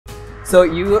So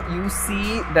you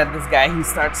see that this guy, he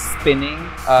starts spinning.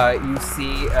 You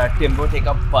see Timbo take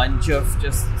a bunch of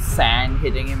just sand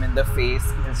hitting him in the face.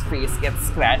 His face gets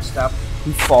scratched up.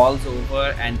 He falls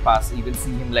over and you can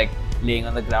see him like laying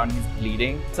on the ground. He's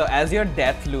bleeding. So as your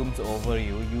death looms over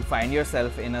you, you find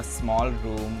yourself in a small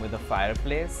room with a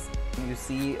fireplace. You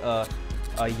see a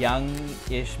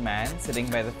young-ish man sitting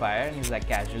by the fire, and he's like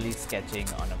casually sketching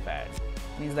on a pad.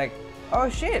 And he's like, "Oh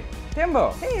shit,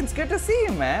 Timbo! Hey, it's good to see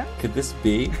you, man." Could this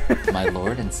be my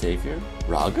Lord and Savior,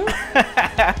 Raghav?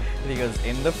 And he goes,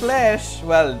 "In the flesh."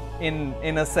 Well,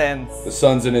 in a sense. The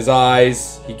sun's in his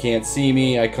eyes. He can't see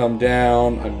me. I come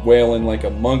down. I'm wailing like a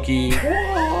monkey.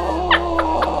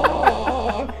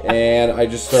 And I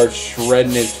just start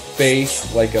shredding his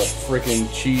face like a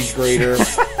freaking cheese grater.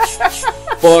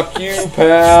 Fuck you,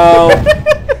 pal.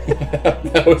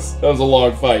 that was a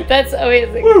long fight. That's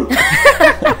amazing.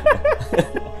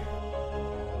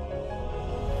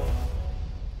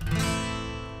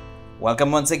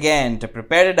 Welcome once again to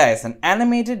Prepare to Dice, an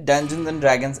animated Dungeons &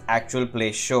 Dragons actual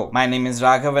play show. My name is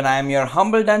Raghav and I am your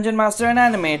humble dungeon master and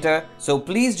animator, so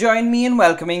please join me in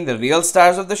welcoming the real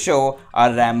stars of the show,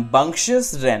 our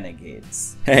rambunctious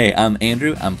renegades. Hey, I'm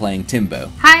Andrew. I'm playing Timbo.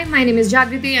 Hi, my name is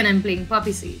Jagriti and I'm playing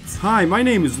Poppy Seeds. Hi, my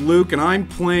name is Luke and I'm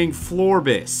playing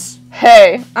Florbis.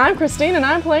 Hey, I'm Christine and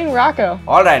I'm playing Rocco.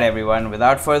 Alright everyone,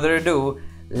 without further ado,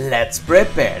 let's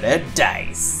prepare to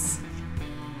dice.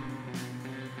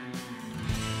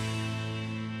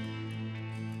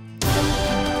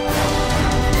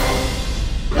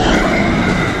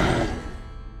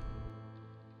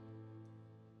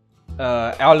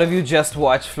 All of you just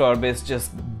watch Florbis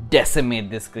just decimate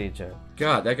this creature.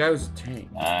 God, that guy was a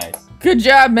tank. Nice. Good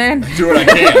job, man. Do what I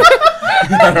can.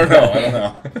 I don't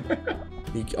know.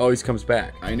 He always comes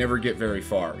back. I never get very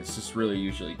far. It's just really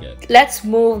usually good. Let's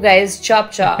move, guys. Chop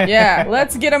chop. Yeah,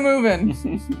 let's get 'em moving.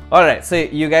 Alright, so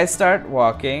you guys start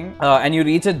walking and you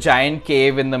reach a giant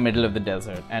cave in the middle of the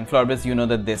desert. And Florbis, you know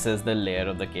that this is the lair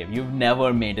of the cave. You've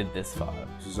never made it this far.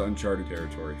 This is uncharted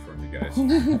territory for me, guys.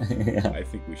 Yeah. I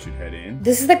think we should head in.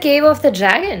 This is the cave of the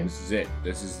dragon. This is it.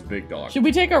 This is the big dog. Should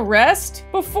we take a rest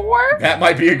before? That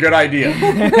might be a good idea.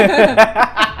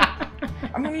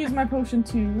 I'm gonna use my potion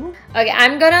too. Okay,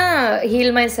 I'm gonna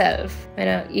heal myself. I'm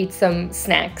gonna eat some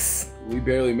snacks. We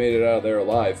barely made it out of there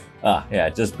alive. Ah, yeah,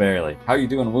 just barely. How are you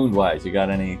doing wound-wise? You got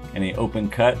any open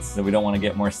cuts that we don't want to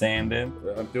get more sand in?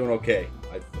 I'm doing okay.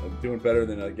 I'm doing better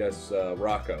than, I guess,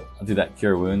 Rocco. I'll do that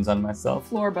cure wounds on myself.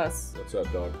 Florbus. What's up,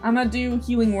 dog? I'm gonna do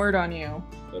healing word on you.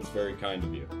 That's very kind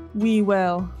of you. We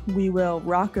will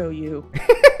Rocco you.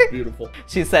 Beautiful.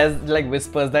 She says, like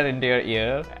whispers that into your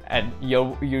ear, and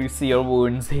you see your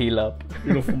wounds heal up.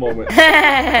 Beautiful moment.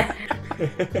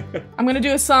 I'm gonna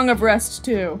do a song of rest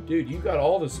too. Dude, you got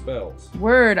all the spells.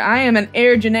 Word, I am an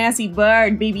Air Genasi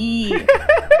bard, baby.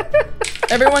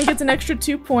 Everyone gets an extra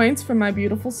 2 points from my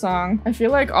beautiful song. I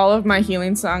feel like all of my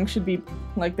healing songs should be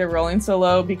like they're rolling so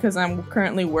low because I'm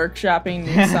currently workshopping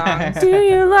new songs. Do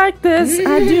you like this?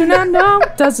 I do not know.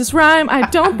 Does this rhyme? I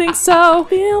don't think so.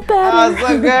 Feel better. Oh,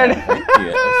 so good.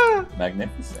 Yes.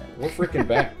 Magnificent. We're freaking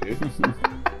back, dude.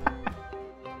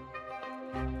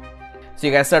 So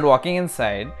you guys start walking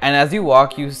inside, and as you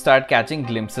walk, you start catching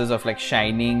glimpses of like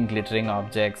shining, glittering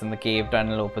objects, and the cave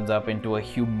tunnel opens up into a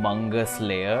humongous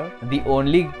lair. The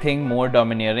only thing more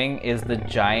domineering is the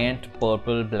giant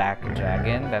purple-black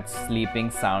dragon that's sleeping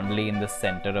soundly in the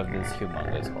center of this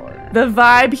humongous horde. The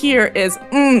vibe here is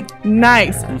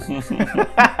nice.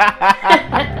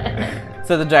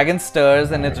 So the dragon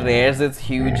stirs and it rears its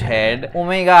huge head. Oh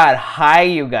my god, hi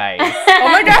you guys. Oh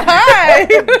my god, hi!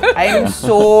 I am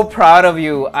so proud of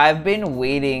you. I've been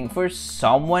waiting for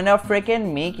someone to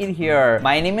freaking make it here.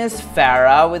 My name is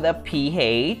Farah with a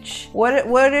PH. What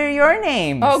are your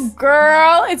names? Oh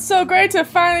girl, it's so great to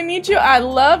finally meet you. I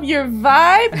love your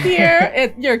vibe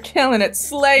here. You're killing it,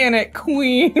 slaying it,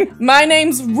 queen. My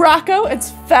name's Rocco.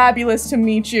 It's fabulous to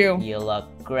meet you. You look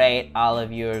great. All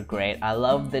of you are great. I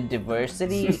love the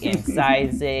diversity in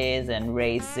sizes and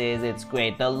races. It's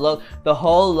great. The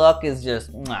whole look is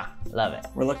just mwah. Love it.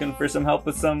 We're looking for some help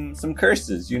with some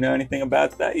curses. You know anything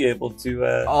about that? You able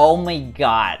to Oh my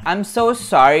god. I'm so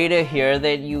sorry to hear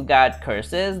that you got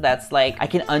curses. That's like, I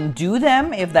can undo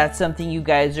them if that's something you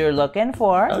guys are looking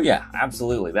for. Oh yeah,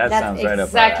 absolutely. That That's sounds right up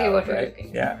exactly our alley, what we're right?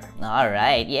 looking for. Yeah. All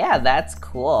right, yeah, that's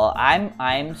cool.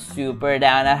 I'm super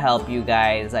down to help you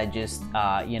guys. I just,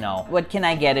 you know, what can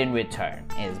I get in return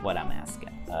is what I'm asking.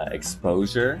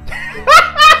 Exposure.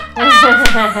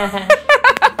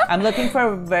 I'm looking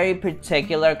for a very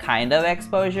particular kind of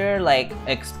exposure, like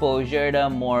exposure to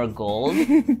more gold.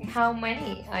 How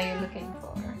many are you looking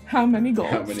for? How many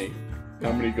goals? How many?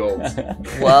 How many golds?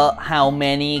 Well, how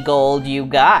many gold you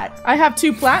got? I have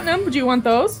 2 platinum. Do you want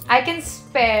those? I can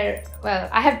spare. Well,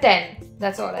 I have 10.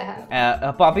 That's all I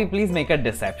have. Poppy, please make a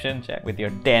deception check with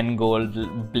your 10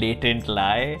 gold blatant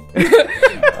lie.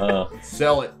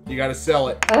 Sell it. You gotta sell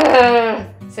it.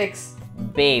 6.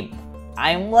 Babe,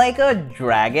 I'm like a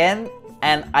dragon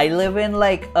and I live in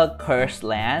like a cursed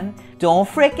land. Don't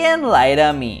freaking lie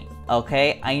to me,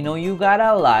 okay? I know you got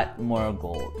a lot more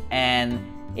gold, and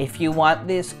if you want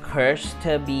this curse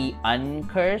to be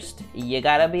uncursed, you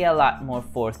gotta be a lot more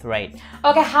forthright.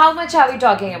 Okay, how much are we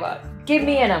talking about? Give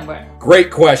me a number.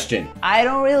 Great question. I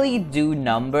don't really do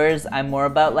numbers, I'm more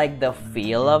about like the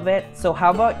feel of it. So how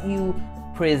about you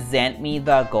present me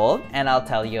the gold and I'll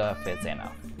tell you if it's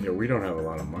enough. Yeah, we don't have a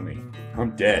lot of money.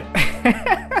 I'm dead.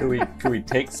 Could we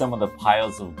take some of the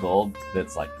piles of gold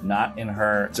that's like not in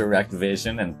her direct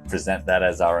vision and present that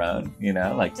as our own, you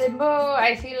know? Like, Timbo,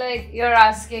 I feel like you're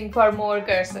asking for more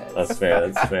curses. that's fair,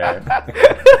 that's fair.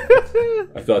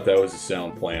 I thought that was a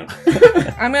sound plan.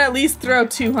 I'm gonna at least throw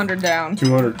 200 down.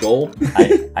 200 gold?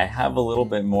 I have a little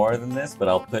bit more than this, but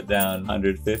I'll put down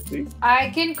 150. I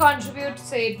can contribute,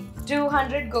 say,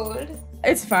 200 gold.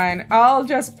 It's fine. I'll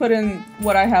just put in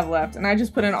what I have left, and I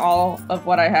just put in all of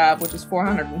what I have, which is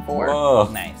 404. Whoa.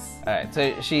 Nice. Alright,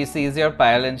 so she sees your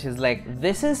pile and she's like,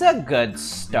 this is a good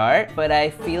start, but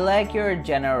I feel like your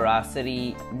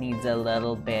generosity needs a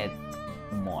little bit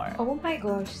more. Oh my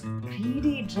gosh,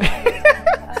 greedy dragon.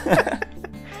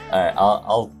 Alright,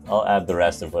 I'll add the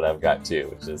rest of what I've got too,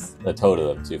 which is a total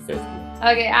of 250.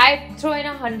 Okay, I throw in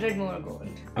 100 more gold.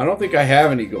 I don't think I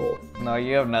have any gold. No,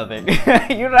 you have nothing. You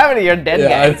don't have any, you're dead, Yeah,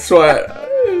 guy. that's why.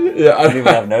 I don't even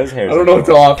have nose hairs. I don't know what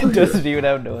to offer. Just even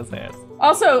have nose hairs.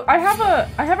 Also, I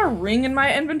have a ring in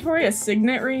my inventory, a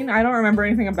signet ring. I don't remember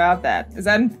anything about that. Is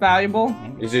that valuable?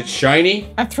 Is it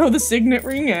shiny? I throw the signet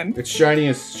ring in. It's shiny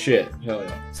as shit. Hell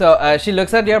yeah. So she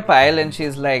looks at your pile and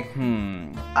she's like,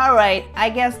 alright, I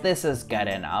guess this is good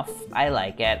enough. I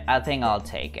like it. I think I'll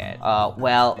take it.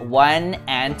 Well, one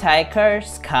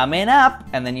anti-curse coming up.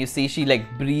 And then you see she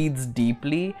like breathes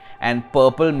deeply and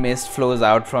purple mist flows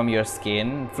out from your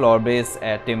skin. Floorbase,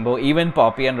 Timbo, even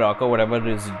Poppy and Rocco, whatever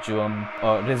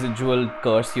residual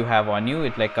curse you have on you,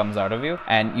 it like comes out of you.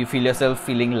 And you feel yourself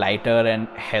feeling lighter and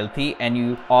healthy and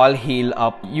you all heal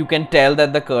up. You can tell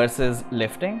that the curse is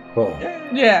lifting. Oh.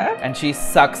 Yeah. And she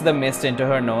sucks the mist into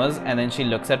her nose and then she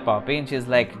looks at Poppy and she's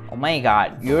like, oh my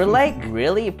god, you're like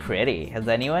really pretty. Has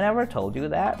anyone ever told you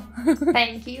that?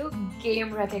 Thank you.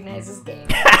 Game recognizes game.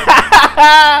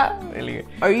 Really good.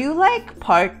 Are you like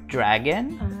part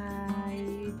dragon?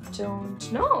 I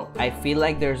don't know. I feel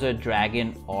like there's a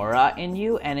dragon aura in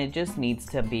you and it just needs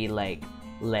to be like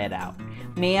let out.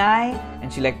 May I?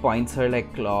 And she like points her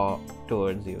like claw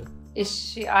towards you. Is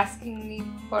she asking me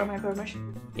for my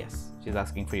permission? Yes, she's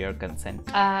asking for your consent.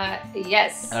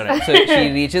 Yes. Alright, so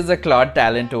she reaches a clawed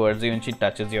talon towards you and she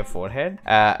touches your forehead.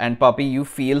 And Poppy, you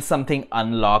feel something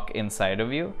unlock inside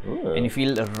of you. Ooh. And you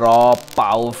feel raw,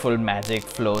 powerful magic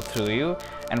flow through you.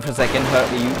 And for a second,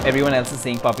 everyone else is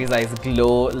seeing Poppy's eyes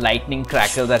glow, lightning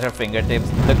crackles at her fingertips.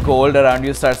 The gold around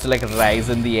you starts to like rise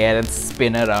in the air and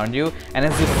spin around you. And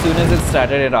as soon as it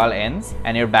started, it all ends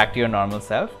and you're back to your normal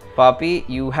self. Poppy,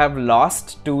 you have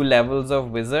lost 2 levels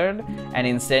of wizard and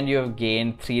instead you have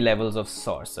gained 3 levels of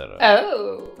sorcerer.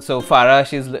 Oh. So Farah,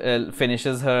 she's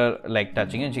finishes her like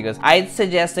touching you and she goes, I'd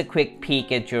suggest a quick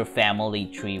peek at your family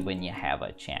tree when you have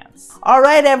a chance.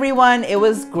 Alright everyone, it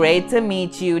was great to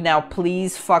meet you. Now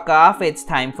please fuck off, it's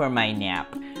time for my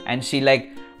nap. And she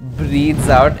like breathes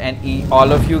out and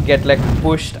all of you get like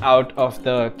pushed out of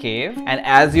the cave, and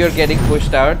as you're getting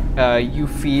pushed out you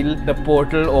feel the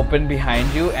portal open behind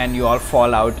you and you all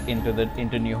fall out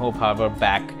into New Hope Harbor,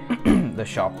 back the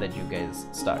shop that you guys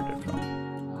started from.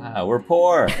 We're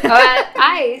poor.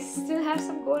 I still have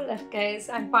some gold left, guys.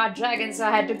 I'm part dragon, so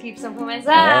I had to keep some for myself.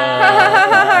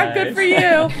 Nice. Good for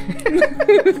you.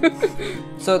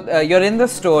 So you're in the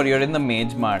store, you're in the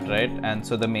Mage Mart, right? And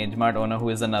so the Mage Mart owner, who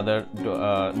is another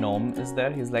gnome, is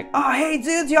there. He's like, oh hey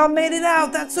dudes, y'all made it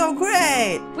out, that's so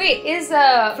great. Wait, is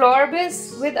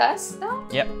Floorbase with us now?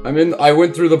 Yep, I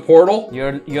went through the portal.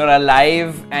 you're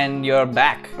alive and you're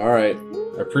back. Alright.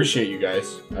 I appreciate you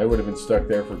guys. I would have been stuck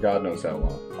there for God knows how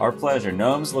long. Our pleasure.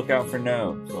 Gnomes look out for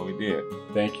gnomes. What we do.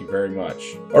 Thank you very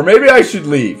much. Or maybe I should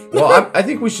leave. Well, I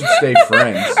think we should stay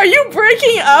friends. Are you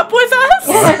breaking up with us?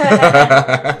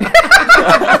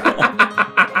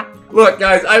 Look,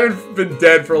 guys, I've been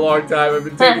dead for a long time. I've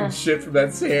been taking shit from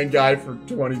that sand guy for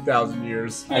 20,000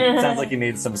 years. It sounds like you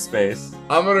need some space.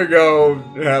 I'm gonna go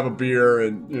have a beer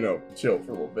and, chill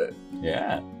for a little bit.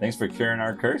 Yeah, thanks for curing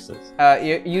our curses.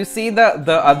 You see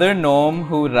the other gnome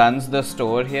who runs the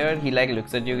store here. He like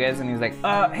looks at you guys and he's like,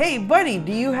 hey buddy,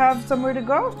 do you have somewhere to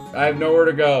go? I have nowhere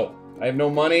to go. I have no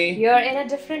money. You're in a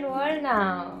different world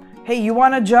now. Hey, you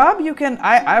want a job? You can.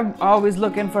 I'm always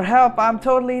looking for help. I'm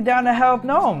totally down to help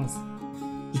gnomes.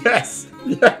 Yes.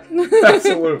 Yeah.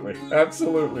 Absolutely.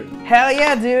 Absolutely. Hell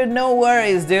yeah, dude. No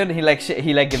worries, dude. He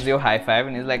gives you a high five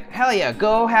and he's like, hell yeah,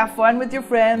 go have fun with your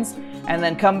friends and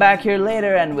then come back here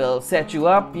later and we'll set you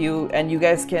up. You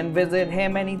guys can visit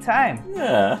him anytime.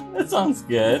 Yeah, that sounds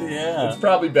good. Yeah. It's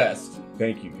probably best.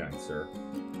 Thank you, kind sir.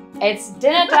 It's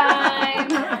dinner time.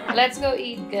 Let's go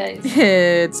eat, guys.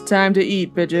 It's time to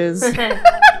eat, bitches.